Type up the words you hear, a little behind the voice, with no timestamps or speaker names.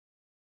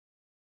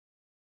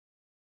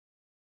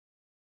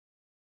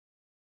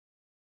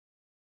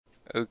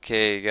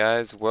Okay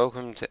guys,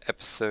 welcome to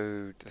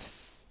episode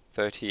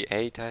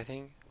 38 I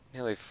think,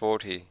 nearly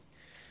 40.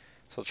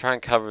 So I'll try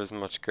and cover as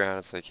much ground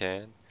as I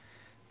can,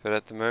 but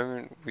at the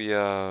moment we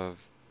are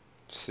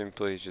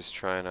simply just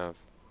trying to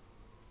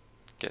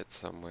get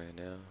somewhere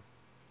now,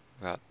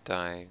 without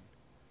dying.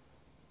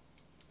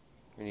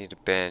 We need a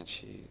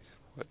banshees,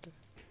 what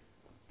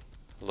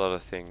a lot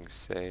of things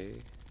say.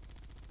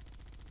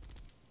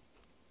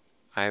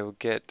 I will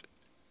get,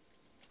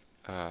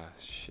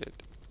 shit,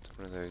 it's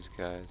one of those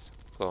guys,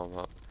 blow him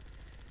up.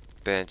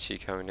 Banshee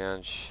coming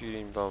down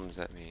shooting bombs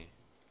at me,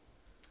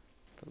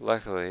 but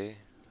luckily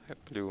I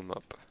blew him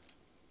up.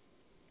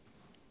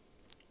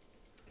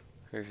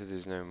 Hopefully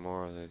there's no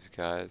more of those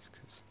guys,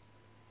 because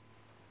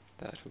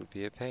that would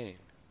be a pain.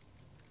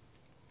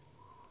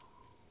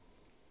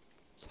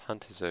 There's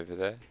hunters over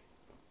there.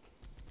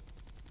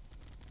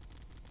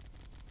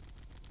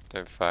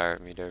 Don't fire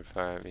at me, don't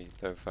fire at me,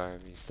 don't fire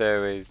at me. Stay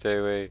away, stay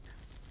away.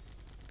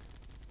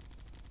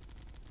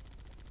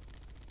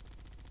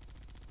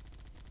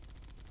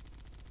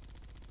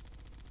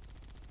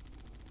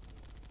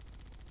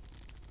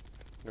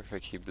 I wonder if I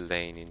keep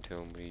laying into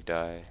him, will he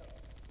die?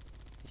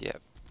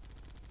 Yep,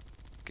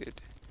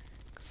 good.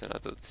 Because then I'll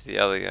do it to the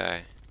other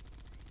guy.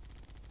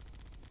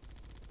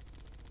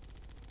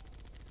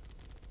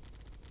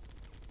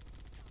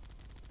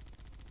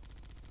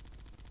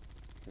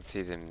 I can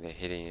see them, they're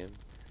hitting him.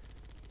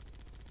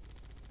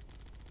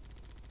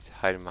 He's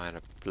hiding behind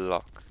a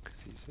block,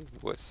 because he's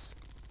a wuss.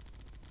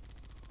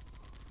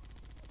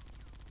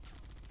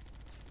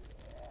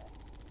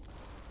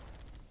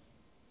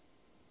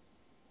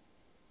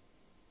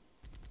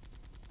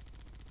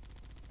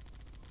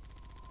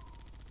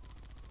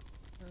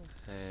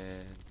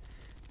 And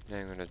now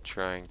I'm gonna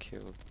try and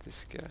kill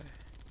this guy.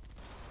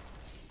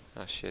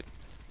 Oh shit.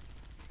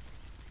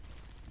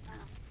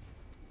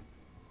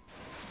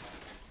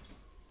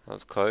 That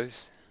was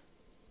close.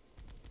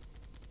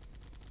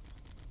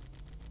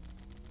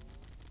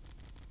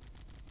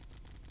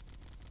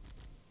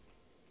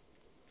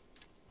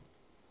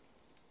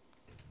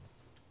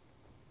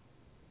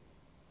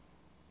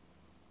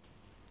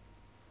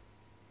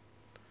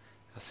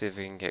 I'll see if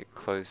we can get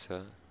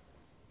closer.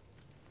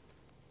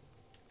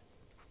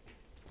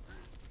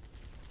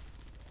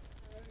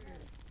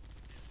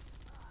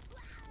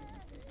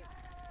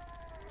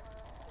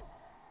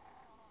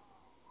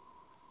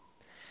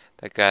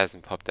 That guy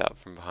hasn't popped out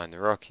from behind the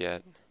rock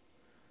yet.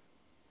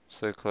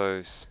 So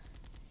close.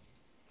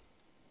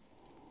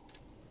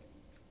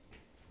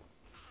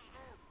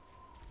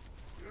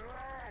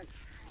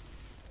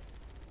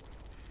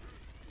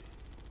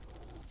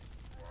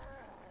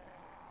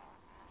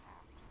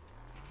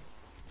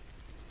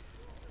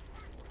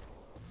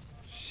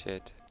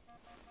 Shit.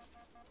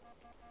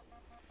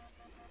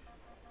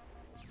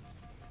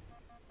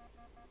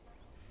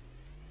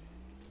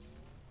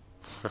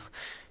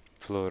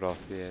 Blew it off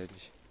the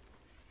edge.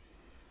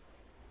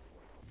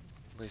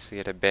 At least we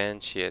get a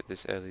banshee at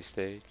this early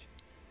stage.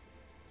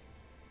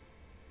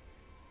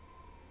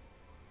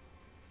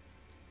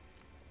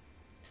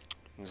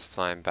 I'm just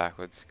flying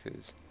backwards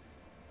because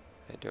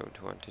I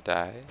don't want to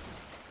die.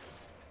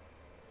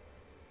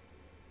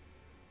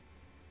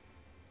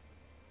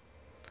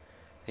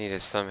 I need to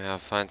somehow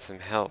find some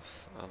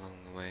health along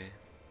the way.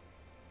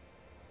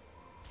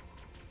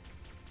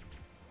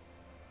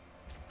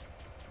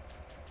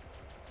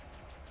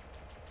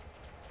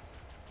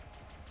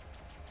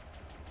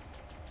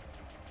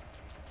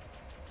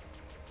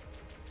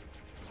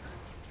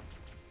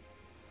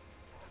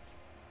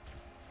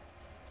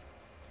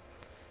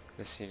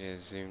 Just need to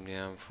zoom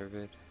down for a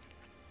bit.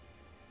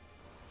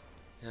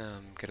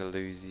 I'm gonna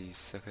lose these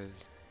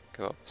suckers.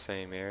 Go up the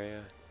same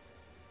area.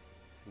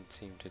 Didn't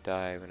seem to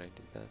die when I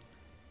did that.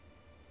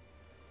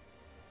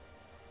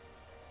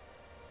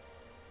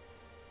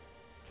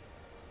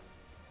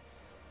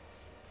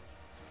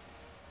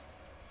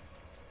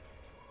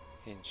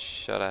 Getting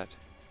shot at.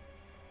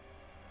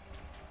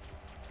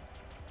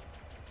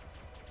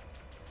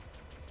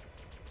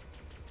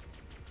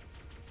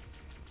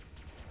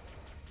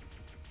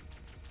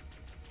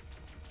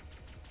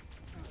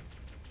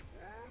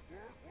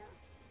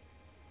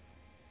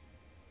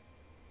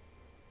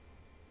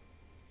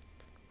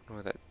 I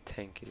wonder what that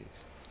tank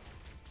is.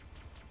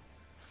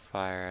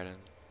 Fire at him.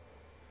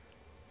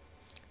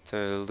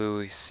 So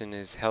loosen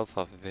his health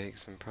off a bit,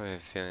 because I'm probably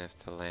feeling I have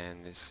to land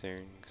this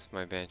soon, because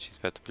my banshee's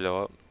about to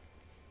blow up.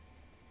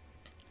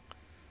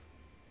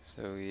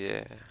 So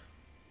yeah.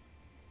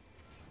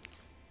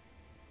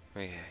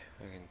 Okay,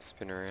 I can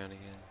spin around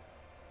again.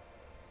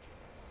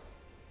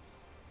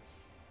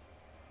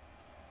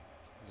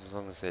 As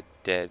long as they're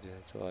dead,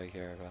 that's all I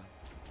care about.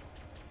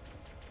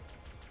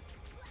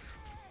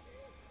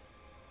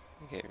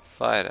 I'm getting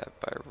fired at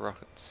by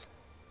rockets.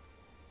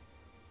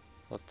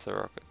 Lots of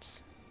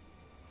rockets.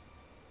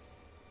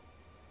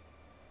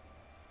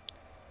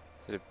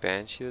 Is it a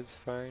banshee that's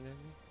firing at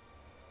me?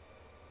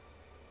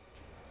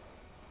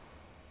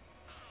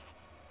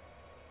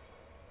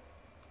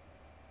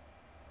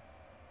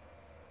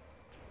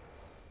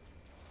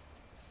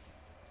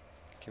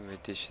 Give them a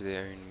dish of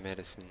their own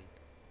medicine.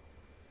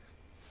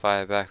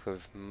 fire back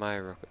with my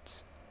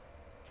rockets.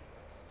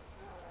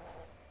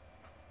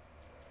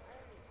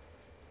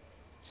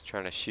 He's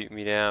trying to shoot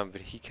me down, but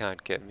he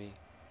can't get me.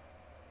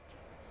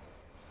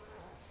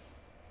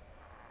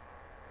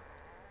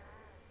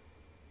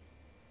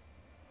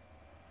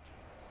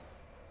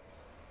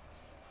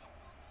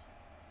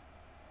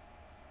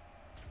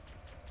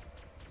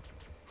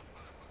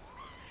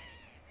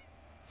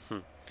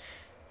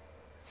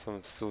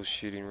 Someone's still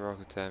shooting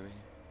rockets at me.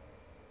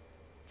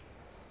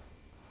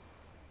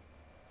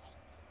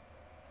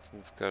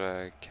 Someone's got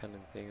a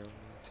cannon thing on me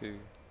too.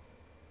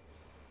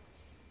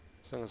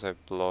 As long as I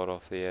blow it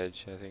off the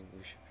edge, I think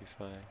we should be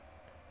fine.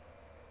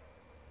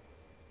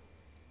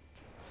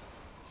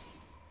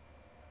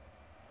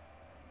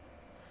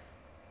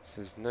 So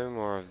there's no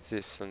more of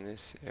this in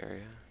this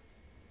area.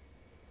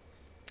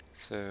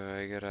 So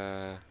I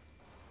gotta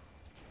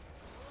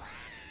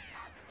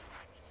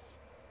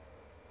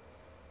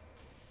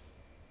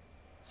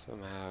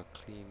somehow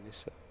clean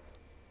this up.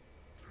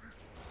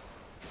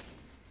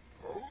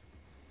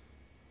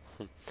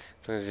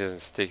 As long as he doesn't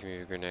stick me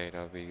with a grenade,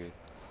 I'll be good.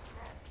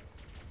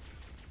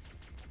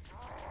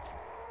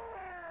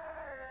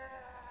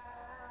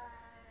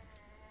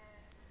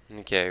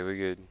 Okay, we're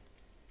good.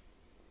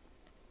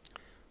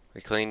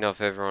 We cleaned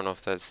off everyone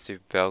off that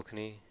stupid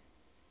balcony.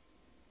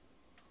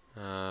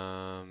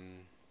 The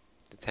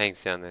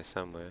tank's down there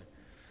somewhere.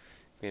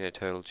 Being a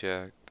total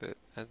jerk, but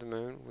at the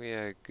moment we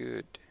are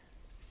good.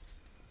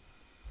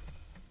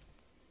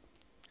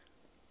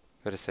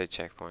 Better say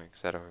checkpoint,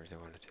 because I don't really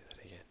want to do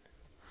that again.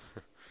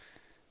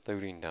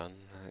 Loading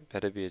done. It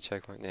better be a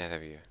checkpoint. Yeah, there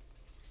we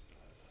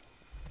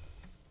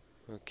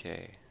go.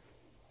 Okay.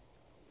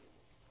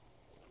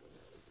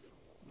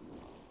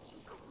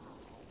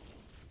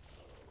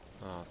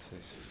 Oh, it's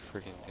those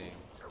freaking things.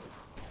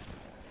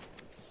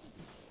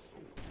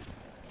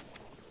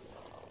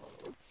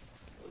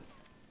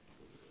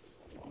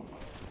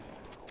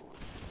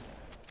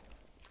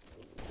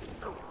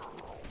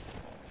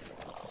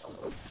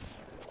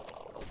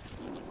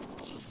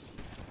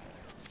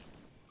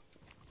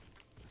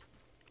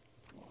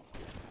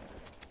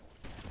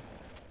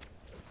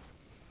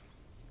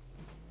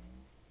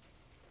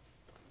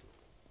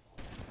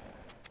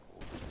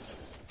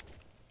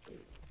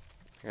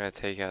 I gotta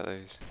take out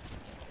those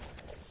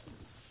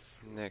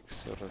next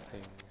sort of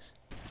things.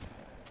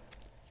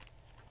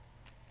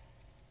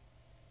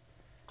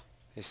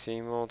 They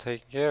seem all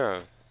taken care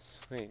of.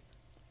 Sweet.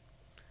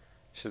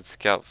 Should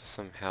scout for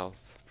some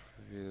health.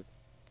 Probably a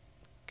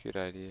good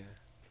idea.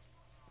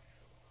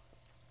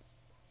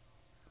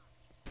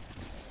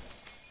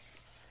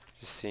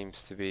 Just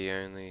seems to be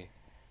only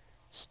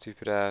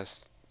stupid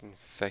ass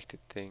infected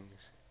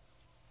things.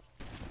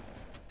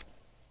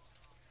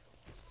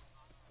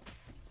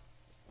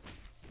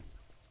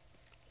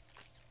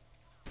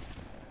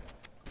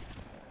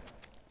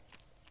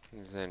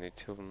 There's only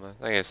 2 of them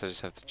left. I guess I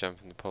just have to jump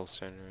in the pulse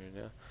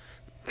generator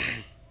now.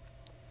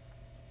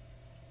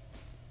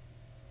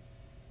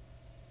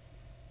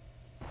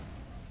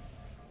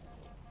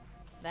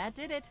 That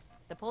did it.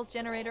 The pulse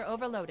generator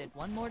overloaded.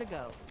 One more to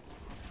go.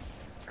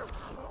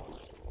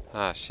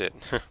 Ah, shit.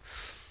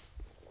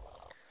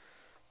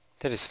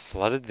 They just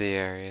flooded the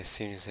area as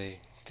soon as they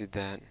did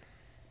that.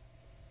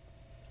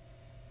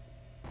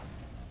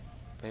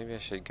 Maybe I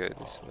should go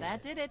this way.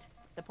 That did it.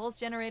 The pulse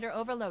generator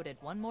overloaded.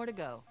 One more to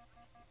go.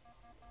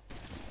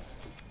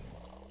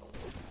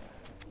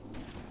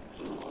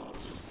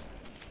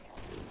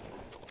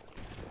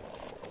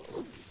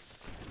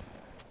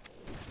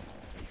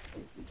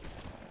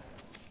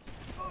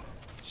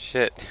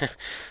 Shit.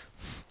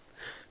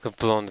 Got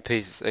blown to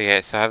pieces.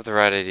 Okay, so I have the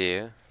right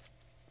idea.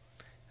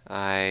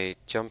 I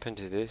jump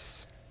into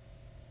this.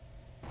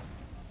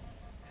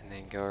 And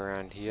then go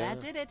around here. That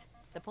did it.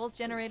 The pulse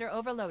generator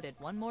overloaded.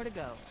 One more to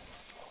go.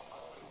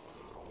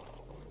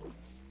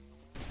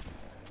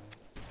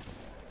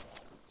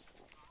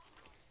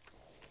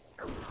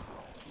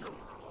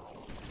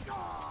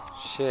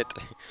 Shit.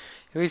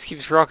 He always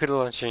keeps rocket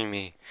launching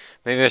me.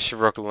 Maybe I should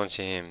rocket launch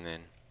him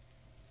then.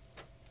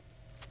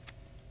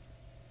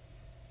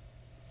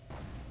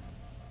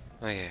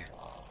 Okay.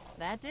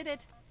 That did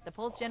it. The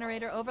pulse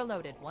generator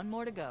overloaded. One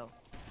more to go.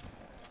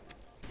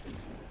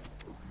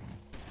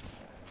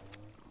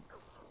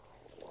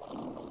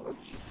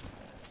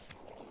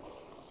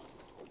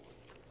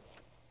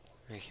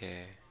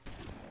 Okay.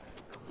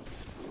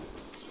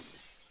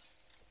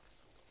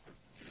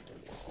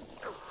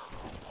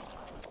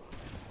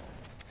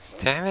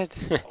 Damn it!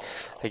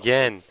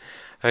 Again.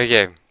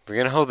 Okay, we're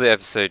gonna hold the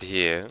episode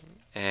here,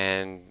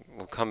 and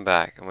we'll come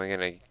back, and we're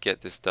gonna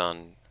get this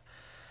done.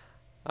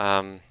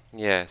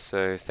 Yeah,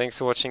 so thanks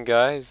for watching,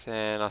 guys,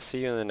 and I'll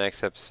see you in the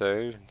next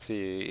episode, and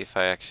see if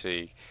I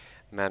actually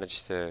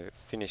manage to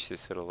finish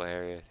this little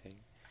area thing.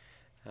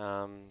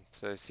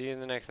 So see you in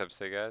the next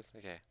episode, guys.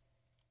 Okay.